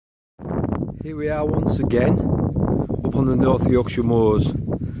Here we are once again up on the North Yorkshire moors.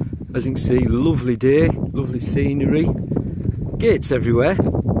 As you can see, lovely day, lovely scenery, gates everywhere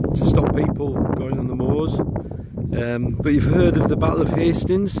to stop people going on the moors. But you've heard of the Battle of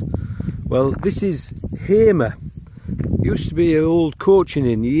Hastings? Well, this is Hamer. It used to be an old coaching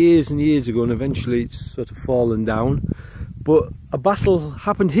inn years and years ago, and eventually it's sort of fallen down. But a battle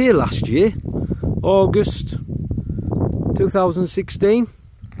happened here last year, August 2016.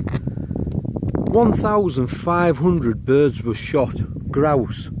 1,500 birds were shot,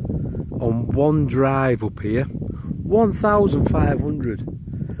 grouse, on one drive up here. 1,500.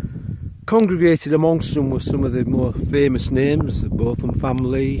 Congregated amongst them were some of the more famous names, the Botham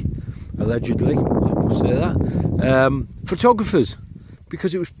family, allegedly, I must say that. Photographers,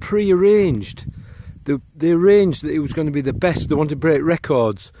 because it was pre-arranged. They arranged that it was going to be the best. They wanted to break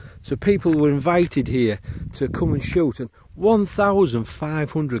records, so people were invited here to come and shoot. And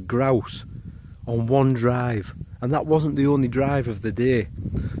 1,500 grouse on one drive, and that wasn't the only drive of the day.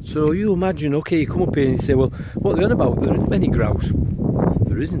 So you imagine, okay, you come up here and you say, well, what are they on about? There isn't many grouse.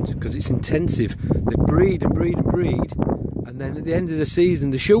 There isn't, because it's intensive. They breed and breed and breed, and then at the end of the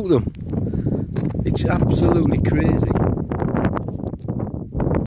season they shoot them. It's absolutely crazy.